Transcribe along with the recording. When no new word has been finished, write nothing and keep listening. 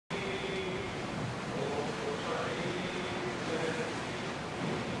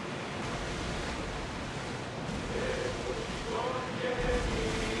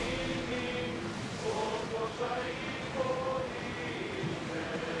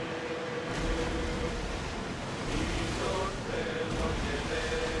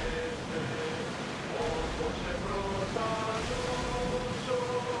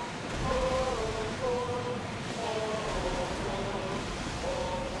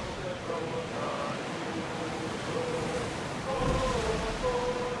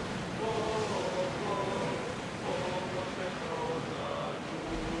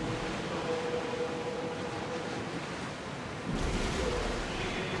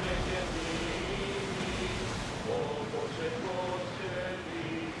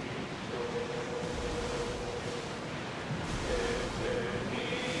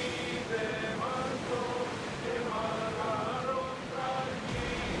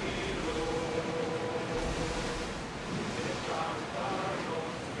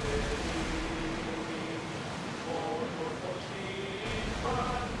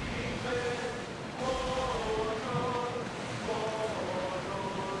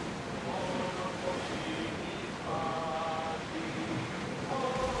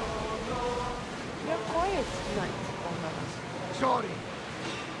night, all of us. Sorry.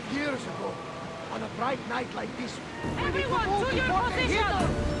 Years ago, on a bright night like this, Everyone to your position!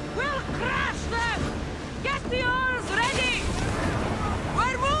 We'll crash them! Get the oars ready!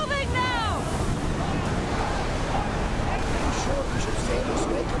 We're moving now! Are you sure we should sail this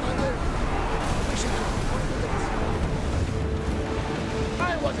way, Commander? We should have confidence. I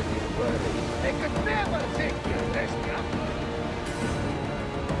wasn't even worthy. They could never take me as Lestia.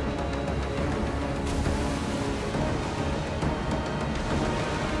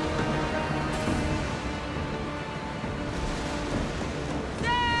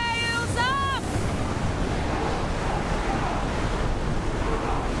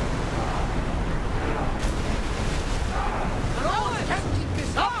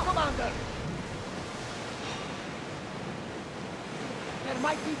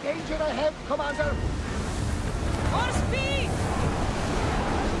 Might be danger ahead, Commander. More speed!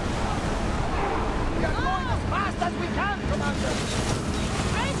 We are going as fast as we can, Commander.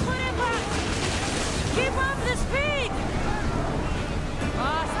 Brace for impact! Keep up the speed!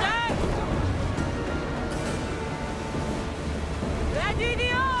 Faster! Ready the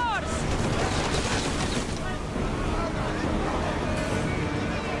oars!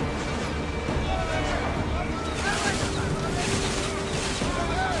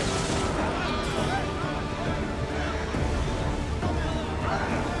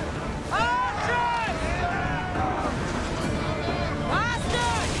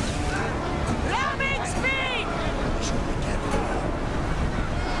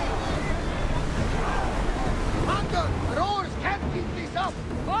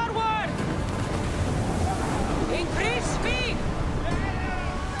 Forward! Increase speed!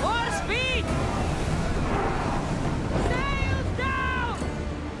 More speed! Sails down!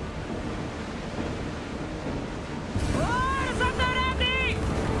 Oars at the ready!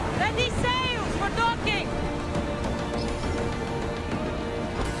 Ready sails for docking!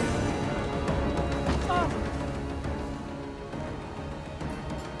 Oh.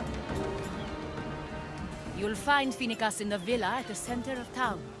 You'll find Finicas in the villa at the center of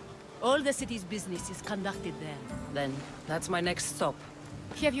town. All the city's business is conducted there. Then, that's my next stop.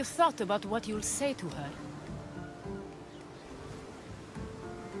 Have you thought about what you'll say to her?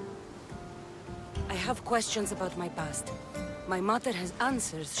 I have questions about my past. My mother has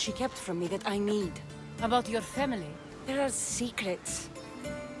answers she kept from me that I need. About your family? There are secrets.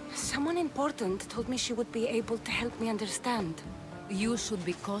 Someone important told me she would be able to help me understand. You should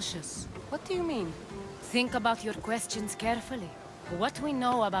be cautious. What do you mean? Think about your questions carefully. What we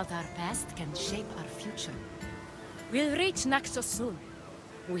know about our past can shape our future. We'll reach Naxos soon.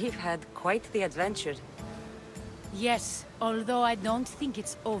 We've had quite the adventure. Yes, although I don't think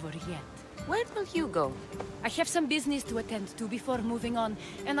it's over yet. Where will you go? I have some business to attend to before moving on,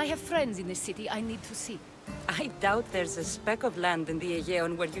 and I have friends in the city I need to see. I doubt there's a speck of land in the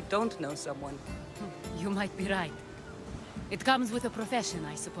Aegean where you don't know someone. You might be right. It comes with a profession,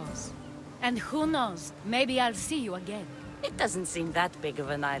 I suppose. And who knows, maybe I'll see you again. It doesn't seem that big of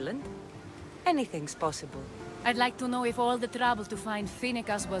an island. Anything's possible. I'd like to know if all the trouble to find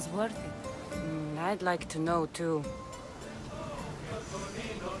Finicas was worth it. I'd like to know, too.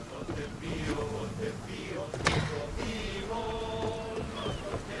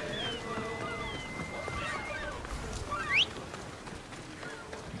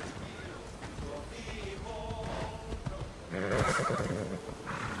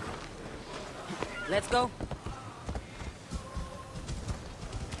 Let's go.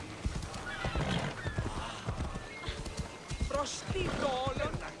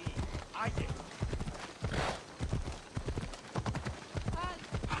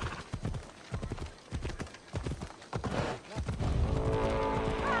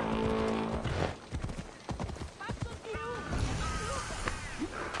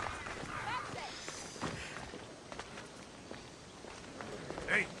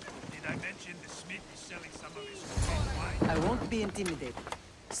 Hey, did I mention the Smith is selling some of his wine? I won't be intimidated.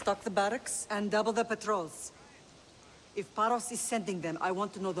 Stock the barracks and double the patrols. If Paros is sending them, I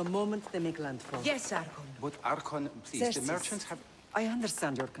want to know the moment they make landfall. Yes, Archon. But Archon, please, Xerxes, the merchants have... I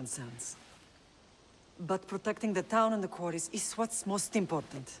understand your concerns. But protecting the town and the quarries is what's most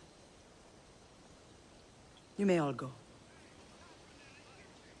important. You may all go.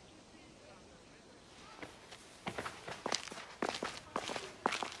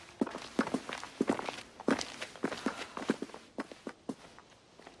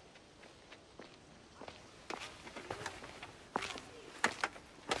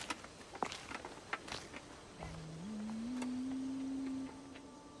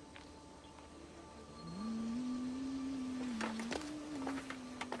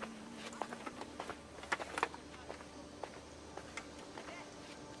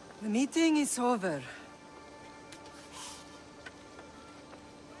 meeting is over.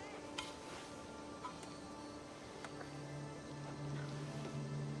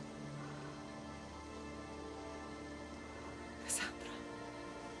 Cassandra.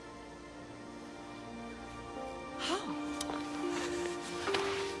 How?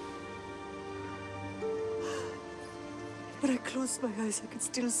 When I closed my eyes, I could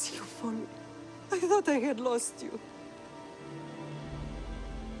still see you falling. I thought I had lost you.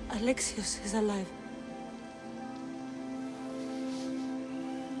 Alexios is alive.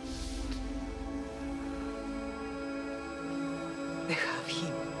 They have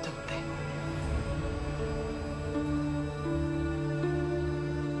him, don't they?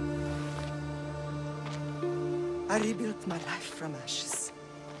 I rebuilt my life from ashes.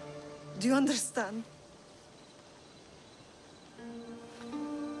 Do you understand?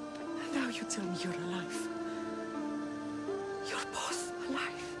 Now you tell me you're alive. You're both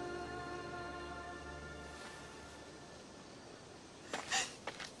alive.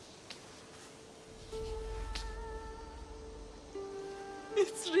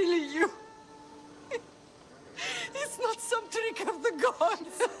 It's really you. It's not some trick of the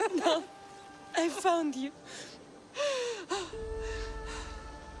gods. No, I found you.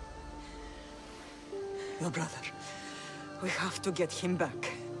 Your brother. We have to get him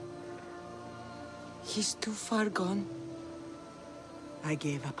back. He's too far gone. I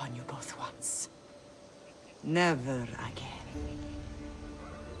gave up on you both once. Never again.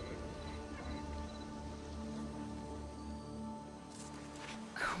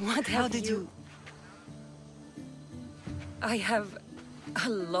 What How have did you... I have a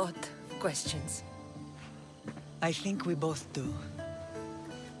lot of questions. I think we both do.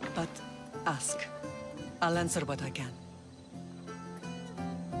 But ask. I'll answer what I can.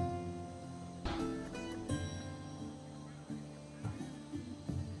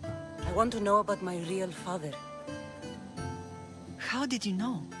 I want to know about my real father. How did you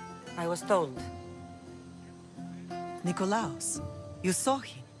know? I was told. Nikolaos. You saw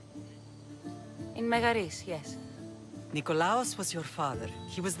him. In Megaris, yes. Nikolaos was your father.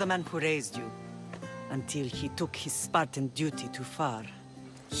 He was the man who raised you. Until he took his Spartan duty too far.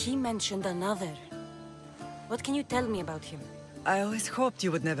 He mentioned another. What can you tell me about him? I always hoped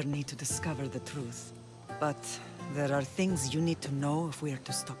you would never need to discover the truth. But there are things you need to know if we are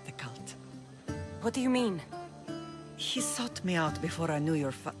to stop the cult. What do you mean? He sought me out before I knew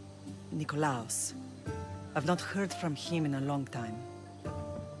your Nikolaos. I've not heard from him in a long time.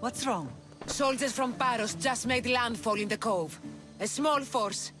 What's wrong? Soldiers from Paros just made landfall in the cove. A small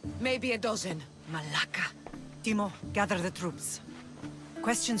force, maybe a dozen. Malaka. Timo, gather the troops.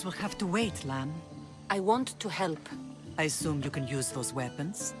 Questions will have to wait, Lamb. I want to help. I assume you can use those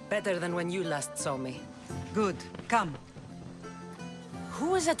weapons? Better than when you last saw me. Good. Come.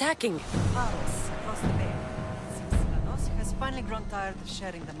 Who is attacking? Paros, across the bay. Since has finally grown tired of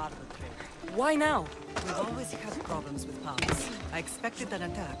sharing the marble trail. Why now? We've always had problems with Paros. I expected an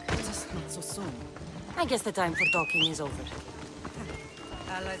attack, just not so soon. I guess the time for talking is over.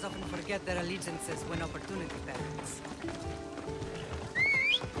 Allies often forget their allegiances when opportunity permits.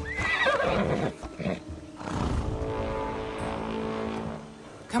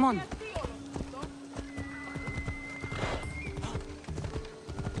 Come on.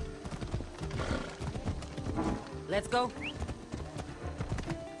 Let's go.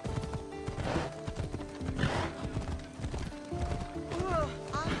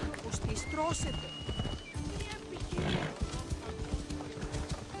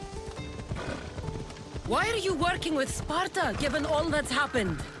 Why are you working with Sparta, given all that's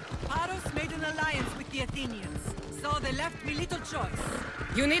happened? Paros made an alliance with the Athenians, so they left me little choice.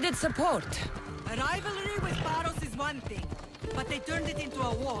 You needed support. A rivalry with Paros is one thing, but they turned it into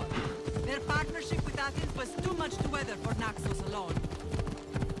a war. Their partnership with Athens was too much to weather for Naxos alone.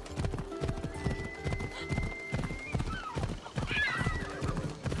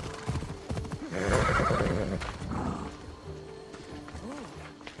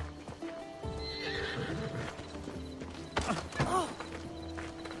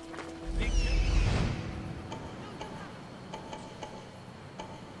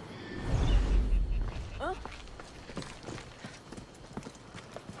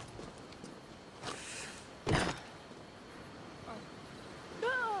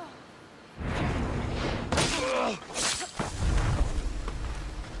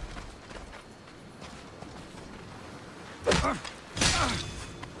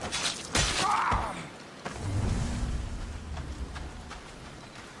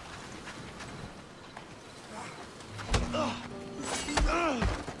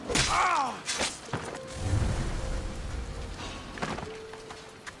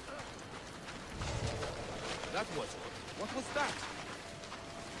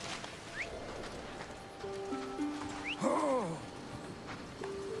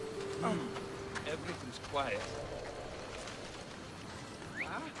 quiet.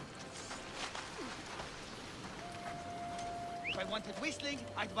 If I wanted whistling,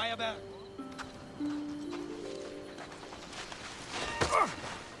 I'd buy a bell.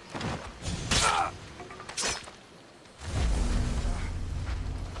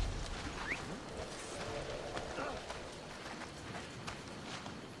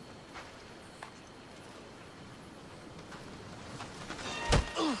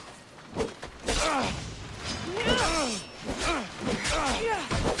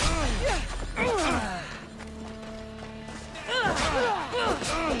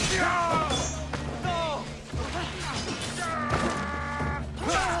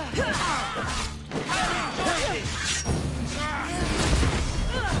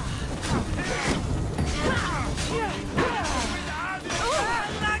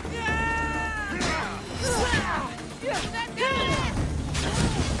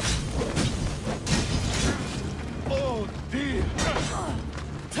 Oh dear!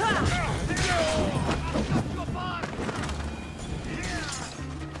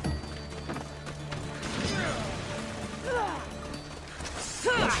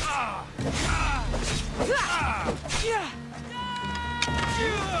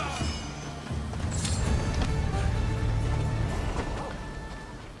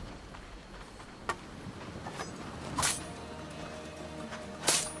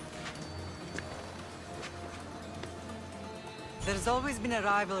 There's always been a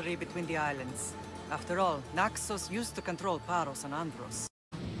rivalry between the islands. After all, Naxos used to control Paros and Andros.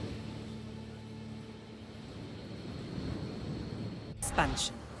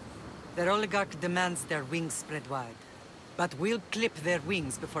 Expansion. Their oligarch demands their wings spread wide. But we'll clip their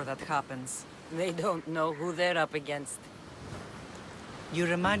wings before that happens. They don't know who they're up against. You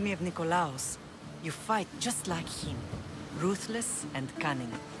remind me of Nikolaos. You fight just like him. Ruthless and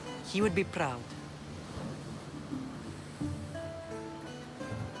cunning. He would be proud.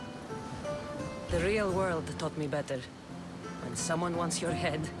 The real world taught me better. When someone wants your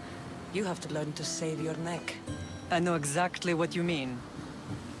head, you have to learn to save your neck. I know exactly what you mean.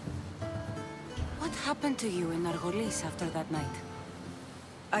 What happened to you in Argolis after that night?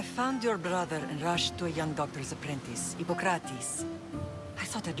 I found your brother and rushed to a young doctor's apprentice, Hippocrates. I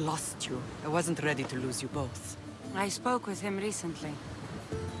thought I'd lost you. I wasn't ready to lose you both. I spoke with him recently.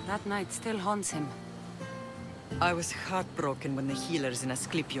 That night still haunts him. I was heartbroken when the healers in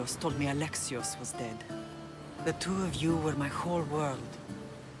Asclepios told me Alexios was dead. The two of you were my whole world.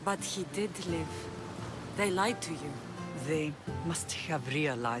 But he did live. They lied to you. They must have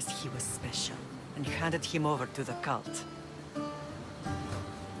realized he was special and handed him over to the cult.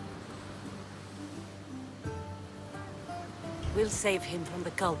 We'll save him from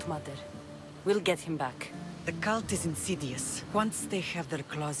the cult, Mother. We'll get him back. The cult is insidious. Once they have their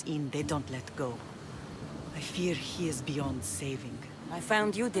claws in, they don't let go. I fear he is beyond saving. I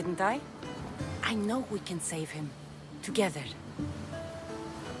found you, didn't I? I know we can save him. Together.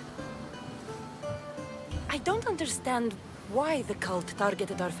 I don't understand why the cult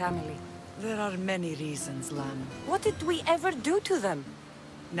targeted our family. There are many reasons, Lam. What did we ever do to them?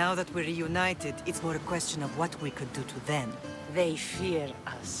 Now that we're reunited, it's more a question of what we could do to them. They fear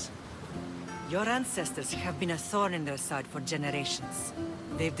us. Your ancestors have been a thorn in their side for generations.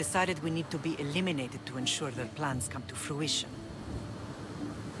 They've decided we need to be eliminated to ensure their plans come to fruition.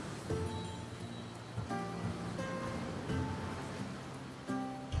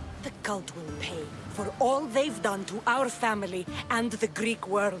 The cult will pay for all they've done to our family and the Greek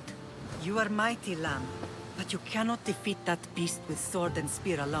world. You are mighty, Lam, but you cannot defeat that beast with sword and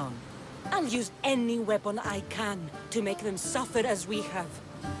spear alone. I'll use any weapon I can to make them suffer as we have.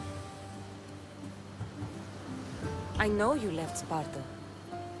 I know you left Sparta,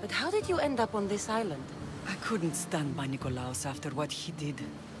 but how did you end up on this island? I couldn't stand by Nikolaos after what he did.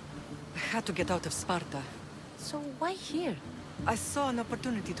 I had to get out of Sparta. So why here? I saw an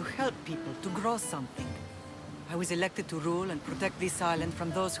opportunity to help people, to grow something. I was elected to rule and protect this island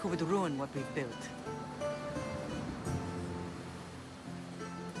from those who would ruin what we've built.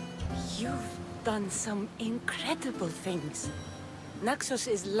 You've done some incredible things. Naxos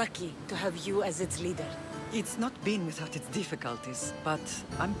is lucky to have you as its leader. It's not been without its difficulties, but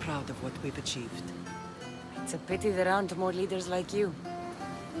I'm proud of what we've achieved. It's a pity there aren't more leaders like you.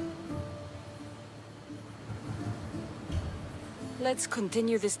 Let's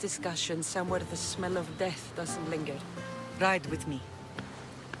continue this discussion somewhere the smell of death doesn't linger. Ride with me.